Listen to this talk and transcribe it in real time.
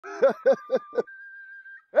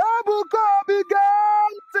Ebuka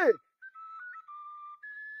Bigante.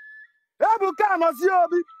 Ebuka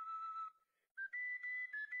Naziobi.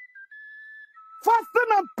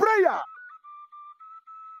 Fasting and prayer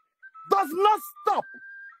does not stop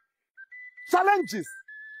challenges,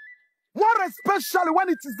 more especially when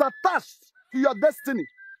it is attached to your destiny.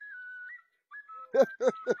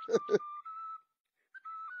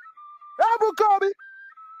 Ebuka,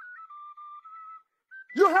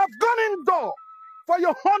 you have gone indoor for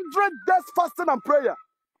your 100 days fasting and prayer.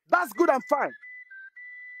 That's good and fine.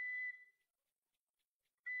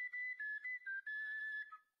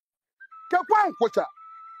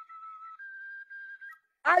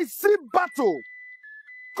 I see battle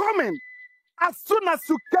coming as soon as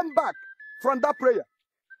you came back from that prayer.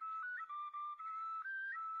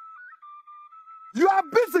 You are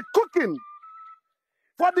busy cooking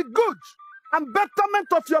for the good and betterment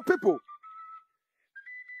of your people.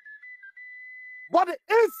 But the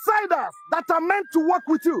insiders that are meant to work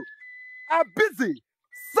with you are busy,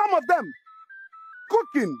 some of them,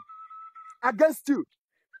 cooking against you.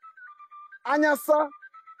 Anyasa,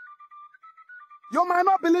 you might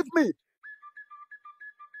not believe me.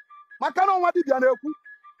 Makano wadi bianeku.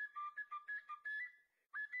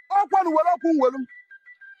 Okwani welokun welum.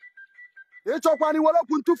 Echokwani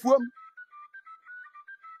welokun tufuom.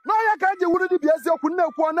 No ya kaje wuridi biase okun na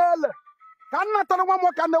ekwu na ele. Kan na tara nwa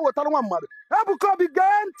mo kan na wetara nwa mmadu. Ebuka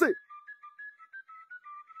Bigante.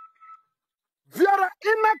 There are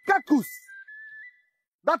inner kakus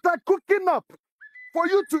that are cooking up for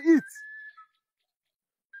you to eat.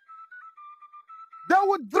 They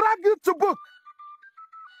will drag you to book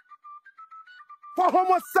for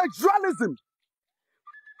homosexualism.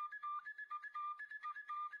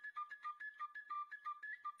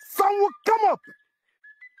 Some will come up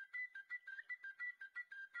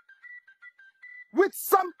with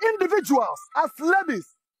some individuals as ladies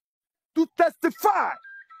to testify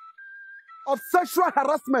of sexual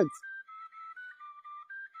harassment.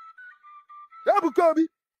 Ebukobi,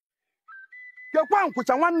 kekwa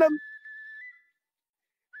nkucha nwannem.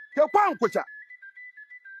 Kekwa nkucha.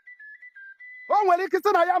 O nwere ike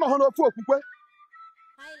sị na ya nọ n'ofu okwukwe.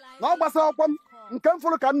 Na ọ gbasara ọkwa m nke m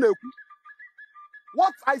fụrụ ka m na-ekwu.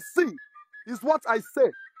 What I see is what I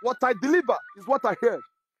say. What I deliver is what I hear.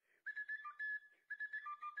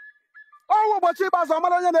 Oh, but she was a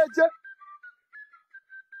man in the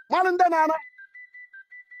man in the nana.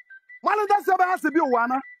 Man in the seven has to be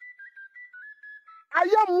one. I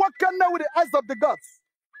am walking now with the eyes of the gods.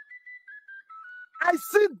 I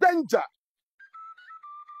see danger.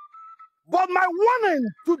 But my warning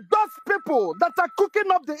to those people that are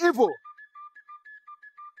cooking up the evil,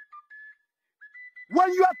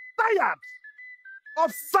 when you are tired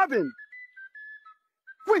of serving,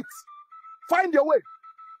 quit. Find your way.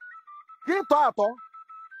 They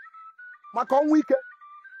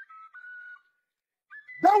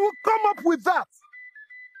will come up with that.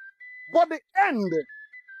 But the end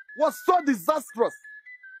was so disastrous.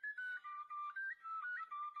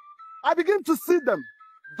 I begin to see them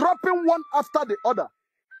dropping one after the other.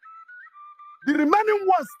 The remaining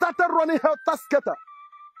ones started running helter-skelter.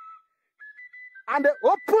 And they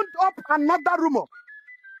opened up another rumor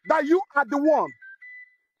that you are the one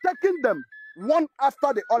taking them one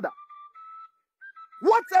after the other.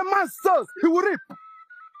 What a man sows, he will reap.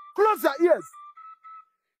 Close your ears.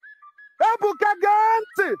 Ebuka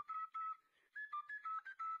Bigante.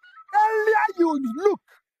 Earlier you look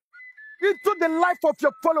into the life of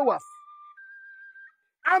your followers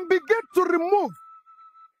and begin to remove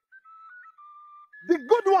the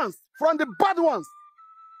good ones from the bad ones.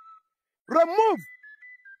 Remove.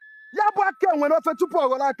 Yabaka when ofe tupu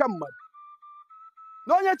ogola aka mmadu.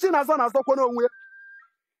 Na onye chi na-azọ na-azọkwa n'onwe.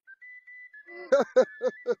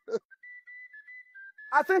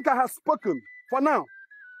 I think I have spoken for now.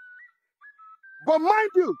 But mind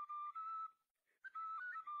you,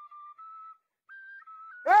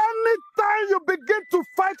 anytime you begin to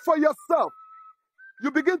fight for yourself,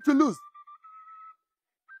 you begin to lose.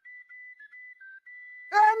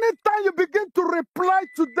 Anytime you begin to reply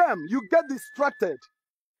to them, you get distracted.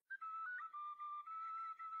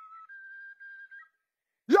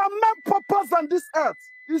 Your main purpose on this earth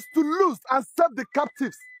is to lose and serve the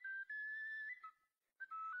captives.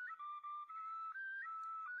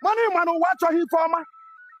 Money man watch him farmer.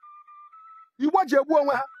 You watch your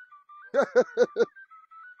woman.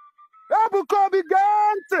 Ebuka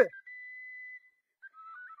Bigante.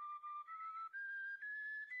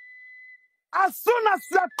 As soon as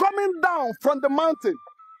you are coming down from the mountain,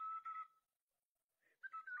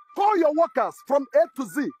 call your workers from A to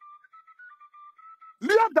Z.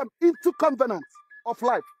 Lure them into covenant of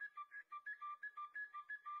life.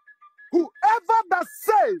 Whoever that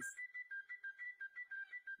says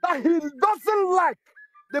that he doesn't like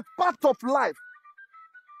the path of life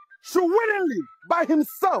should willingly, by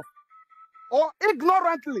himself or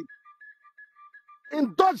ignorantly,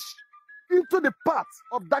 indulge into the path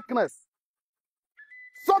of darkness,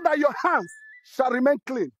 so that your hands shall remain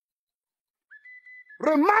clean.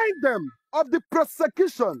 Remind them of the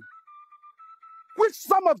persecution which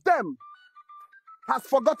some of them has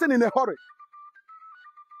forgotten in a hurry.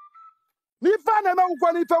 N'ife na-eme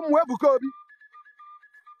nkwa n'ife mmụọ Ebuka Obi.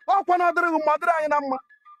 Ọkwa na-adịrị mmadụ anyị na mma.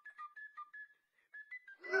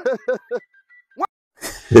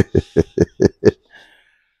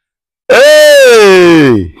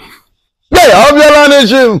 Hey! Yeah, I'm your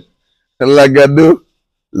nation. Lagado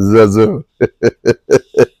Zazo.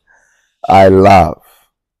 I laugh.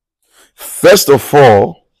 First of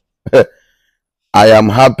all, I am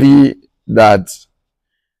happy that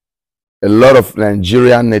a lot of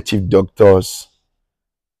Nigerian native doctors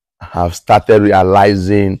have started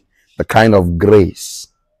realizing the kind of grace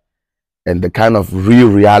and the kind of real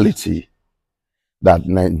reality that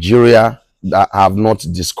Nigeria that have not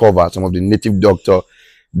discovered. Some of the native doctors,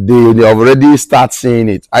 they already start seeing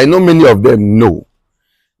it. I know many of them know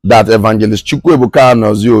that Evangelist Chukwu Ebuka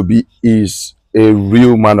Noziobi is a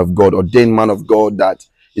real man of God, ordained man of God that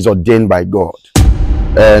is ordained by God.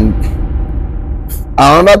 And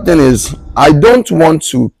another thing is, I don't want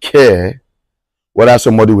to care whether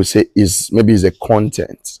somebody will say maybe is a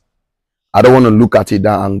content. I don't want to look at it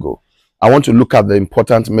that angle. I want to look at the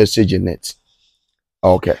important message in it.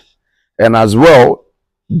 Okay. And as well,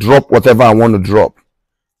 drop whatever I want to drop.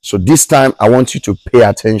 So this time, I want you to pay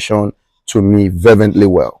attention to me fervently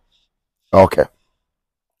well. Okay.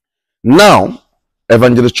 Now,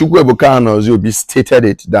 Evangelist Chukwu Ebuka Noziobi stated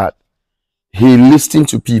it that he listened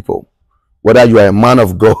to people, whether you are a man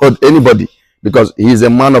of God, anybody, because he is a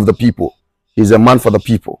man of the people. He's a man for the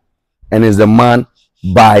people. And he's a man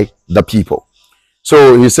by the people.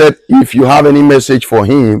 So he said, if you have any message for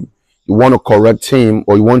him, you want to correct him,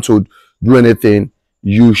 or you want to do anything,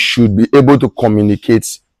 you should be able to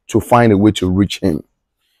communicate to find a way to reach him.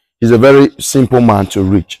 He's a very simple man to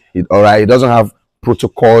reach. All right. He doesn't have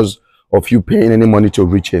protocols of you paying any money to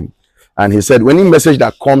reach him. And he said, any message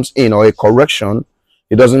that comes in or a correction,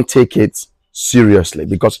 he doesn't take it seriously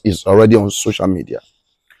because it's already on social media.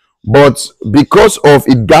 But because of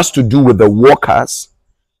it has to do with the workers,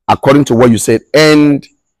 according to what you said, and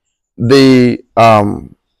the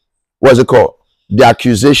what's it called? The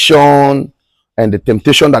accusation and the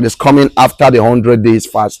temptation that is coming after the 100 days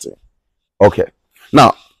fasting. Okay.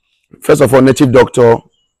 Now, first of all, native doctor,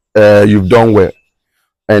 you've done well.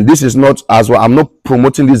 And this is not as well. I'm not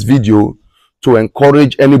promoting this video to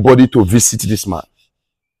encourage anybody to visit this man.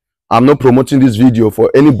 I'm not promoting this video for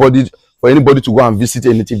anybody to go and visit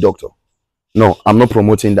a native doctor. No, I'm not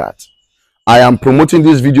promoting that. I am promoting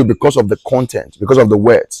this video because of the content, because of the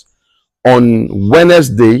words. On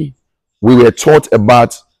Wednesday, we were taught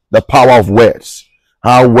about the power of words,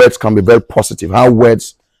 how words can be very positive, how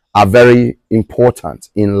words are very important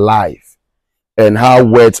in life, and how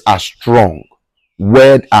words are strong.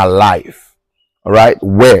 Word are life. All right,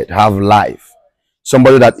 word have life.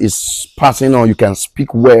 Somebody that is passing on, you can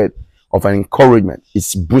speak word of an encouragement. It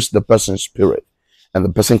boosts the person's spirit, and the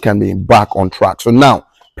person can be back on track. So now,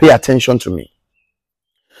 pay attention to me.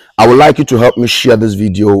 I would like you to help me share this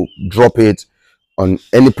video, drop it on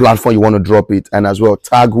any platform you want to drop it, and as well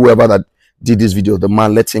tag whoever that did this video, the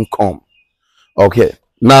man, let him come. Okay,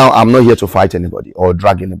 now I'm not here to fight anybody or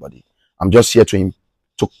drag anybody. I'm just here to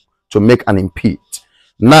make an impede.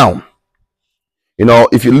 Now, you know,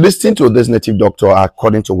 if you listen to this native doctor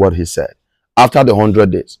according to what he said, after the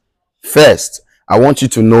 100 days, first, I want you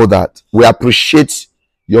to know that we appreciate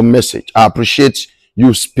your message. I appreciate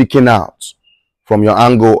you speaking out from your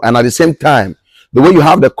angle. And at the same time, the way you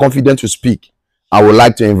have the confidence to speak, I would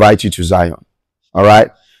like to invite you to Zion. All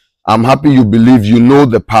right. I'm happy you believe you know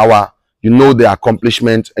the power, you know the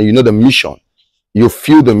accomplishment, and you know the mission. You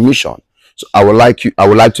feel the mission. So I would like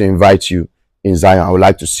to invite you in Zion. I would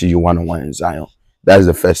like to see you one-on-one in Zion. That is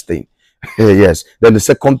the first thing. Yes. Then the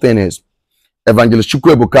second thing is, Evangelist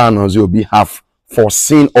Chukwu Ebuka Noziobi have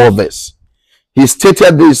foreseen all this. He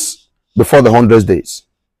stated this before the 100 days.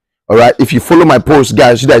 All right. If you follow my post,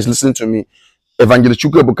 guys, you guys listening to me, Evangelist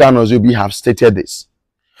Chukwu Ebuka Noziobi have stated this.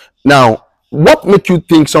 Now, what make you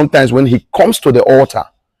think sometimes when he comes to the altar,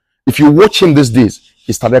 if you watch him these days,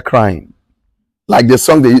 he started crying. Like the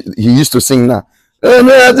song that he used to sing now.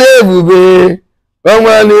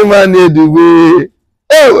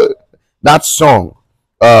 That song.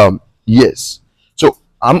 Yes. So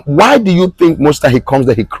why do you think most time he comes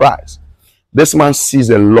there, he cries? This man sees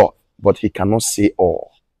a lot. but he cannot say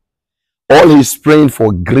all. All he's praying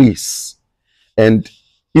for grace, and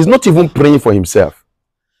he's not even praying for himself.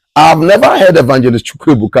 I've never heard Evangelist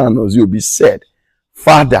Chukwu Ebuka Anoziobi said,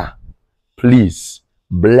 Father, please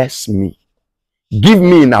bless me. Give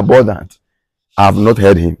me in abundance. I've not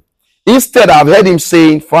heard him. Instead, I've heard him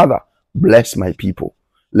saying, Father, bless my people.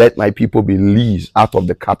 Let my people be released out of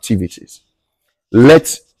the captivities.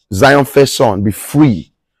 Let Zion first son be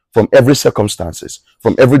free from every circumstances,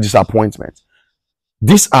 from every disappointment.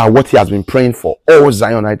 These are what he has been praying for, all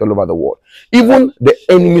Zionites all over the world. Even the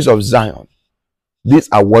enemies of Zion, these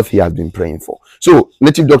are what he has been praying for. So,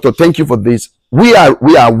 Native Doctor, thank you for this. We are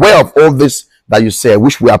aware of all this that you say,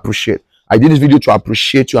 which we appreciate. I did this video to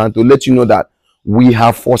appreciate you and to let you know that we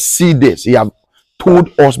have foreseen this. He have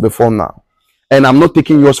told us before now. And I'm not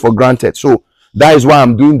taking yours for granted. So, that is why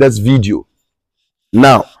I'm doing this video.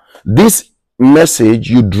 Now, this message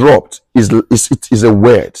you dropped is a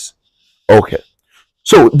word. Okay.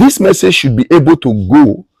 So this message should be able to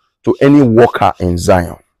go to any worker in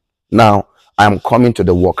Zion. Now, I'm coming to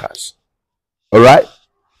the workers. All right?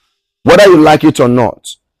 Whether you like it or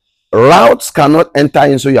not, routes cannot enter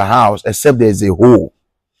into your house except there is a hole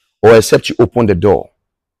or except you open the door.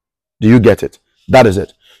 Do you get it? That is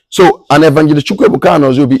it. So, an Evangelist Chukwu Ebuka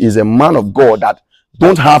Anoziobi is a man of God that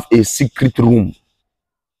don't have a secret room.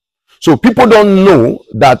 So, people don't know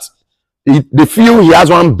that they feel he has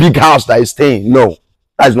one big house that is staying. No.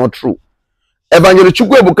 That is not true. Evangelist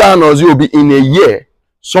Chukwu Ebuka Anoziobi in a year,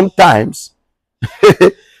 sometimes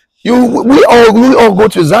we all go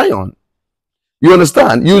to Zion. You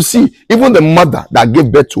understand? You see, even the mother that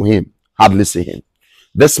gave birth to him hardly see him.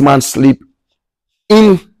 This man sleep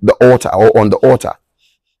in the altar or on the altar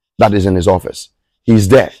that is in his office. He's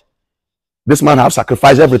there. This man have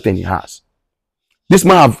sacrificed everything he has. This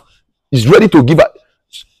man is ready to give up.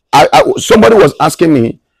 Somebody was asking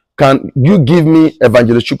me, can you give me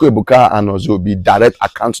Evangelist Chukwu Ebuka Anoziobi direct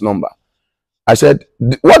account number? I said,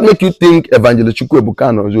 what make you think Evangelist Chukwu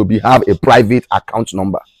Ebuka Anoziobi have a private account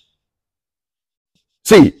number?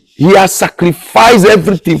 See, he has sacrificed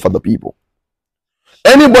everything for the people.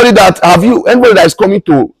 Anybody that is coming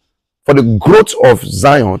to for the growth of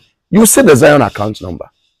Zion, you see the Zion account number.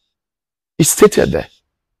 It's stated there.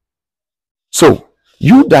 So,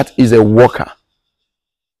 you that is a worker,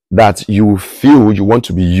 that you feel you want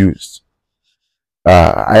to be used,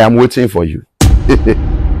 I am waiting for you.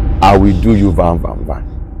 I will do you van.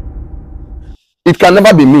 It can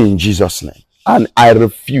never be me in Jesus' name. And I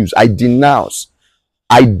refuse, I denounce,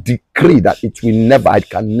 I decree that it will never, I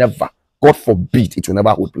can never, God forbid, it will never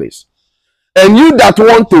hold place. And you that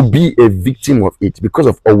want to be a victim of it because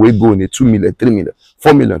of a way going, 2 million, 3 million,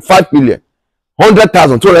 4 million, 5 million,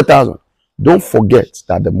 100,000, 200,000, don't forget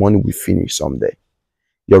that the money will finish someday.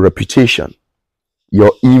 Your reputation,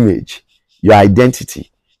 your image, your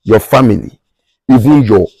identity, your family, even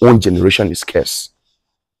your own generation is scarce.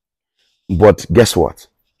 But guess what?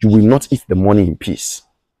 You will not eat the money in peace.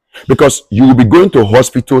 Because you will be going to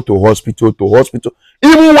hospital to hospital to hospital.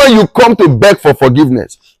 Even when you come to beg for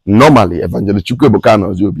forgiveness, normally, Evangelist Chukwu Ebuka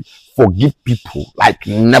Anoziobi forgive people like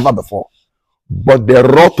never before. But the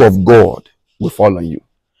wrath of God will fall on you.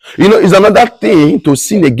 You know, it's another thing to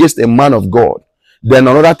sin against a man of God. Then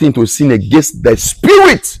another thing to sin against the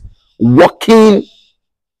spirit working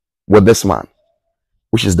with this man,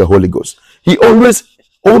 which is the Holy Ghost. He always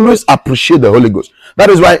appreciate the Holy Ghost. That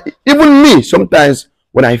is why even me, sometimes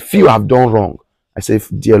when I feel I've done wrong, I say,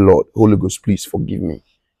 dear Lord, Holy Ghost, please forgive me.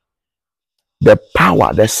 The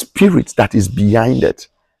power, the spirit that is behind it.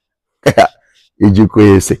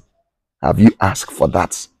 Have you asked for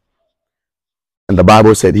that? And the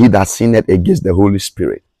Bible said, he that sinned against the Holy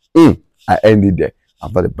Spirit. I ended there.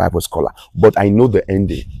 I'm not a Bible scholar, but I know the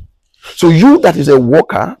ending. So you that is a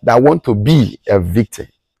worker that want to be a victim.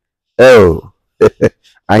 Oh,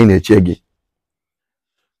 I ain't a chegi.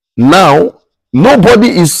 Now, nobody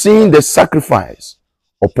is seeing the sacrifice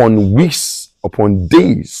upon weeks, upon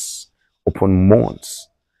days, upon months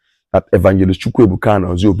that Evangelist Chukwu Ebuka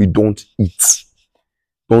Anoziobi don't eat.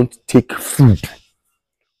 Don't take food.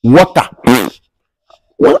 Water.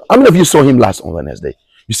 Well, how many of you saw him last on Wednesday?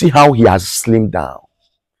 You see how he has slimmed down.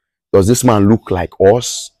 Does this man look like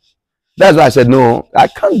us? That's why I said, no, I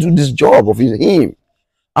can't do this job of him.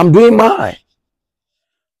 I'm doing mine.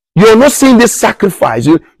 You're not seeing this sacrifice.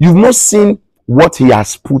 You've not seen what he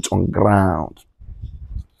has put on ground.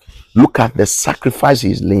 Look at the sacrifice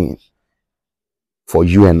he's laying for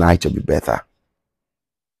you and I to be better.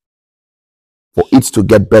 For it to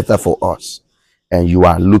get better for us. And you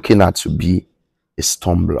are looking at to be a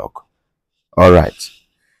stone block. All right.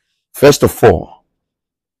 First of all,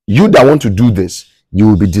 you that want to do this, you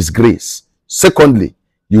will be disgraced. Secondly,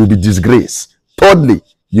 you will be disgraced. Thirdly,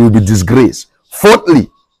 you will be disgraced. Fourthly,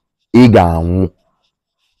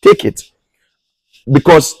 take it,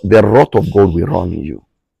 because the wrath of God will run you.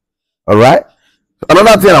 All right.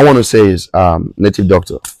 Another thing I want to say is, native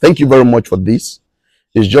doctor, thank you very much for this.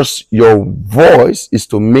 It's just your voice is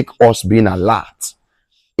to make us being alert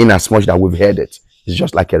in as much that we've heard it. It's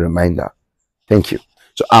just like a reminder. Thank you.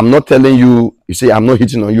 So I'm not telling you, you say I'm not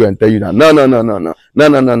hitting on you and tell you that no.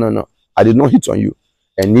 I did not hit on you.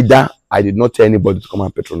 And neither I did not tell anybody to come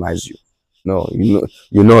and patronize you. No,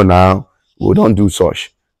 you know now, we don't do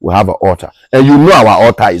such. We have an altar. And you know our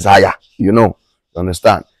altar is higher. You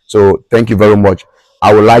understand? So thank you very much.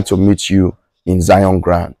 I would like to meet you in Zion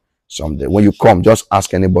Grand someday. When you come, just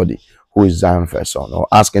ask anybody who is Zion first son, or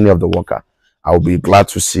ask any of the worker. I will be glad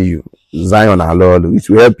to see you. Zion Alolo, it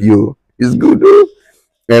will help you. It's good. Though.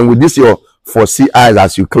 And with this your foresee eyes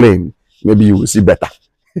as you claim, maybe you will see better.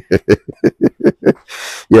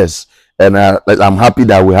 Yes. And I'm happy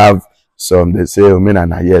that we have some, they say,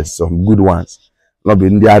 yes, some good ones. Not be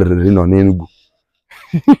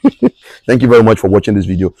Thank you very much for watching this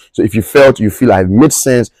video. So if you feel I've made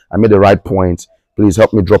sense, I made the right point, please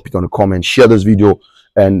help me drop it on the comment, share this video,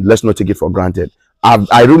 and let's not take it for granted.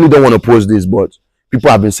 I really don't want to post this, but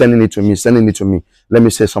people have been sending it to me. Let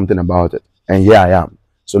me say something about it. And here I am.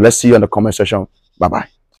 So let's see you in the comment section.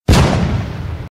 Bye-bye.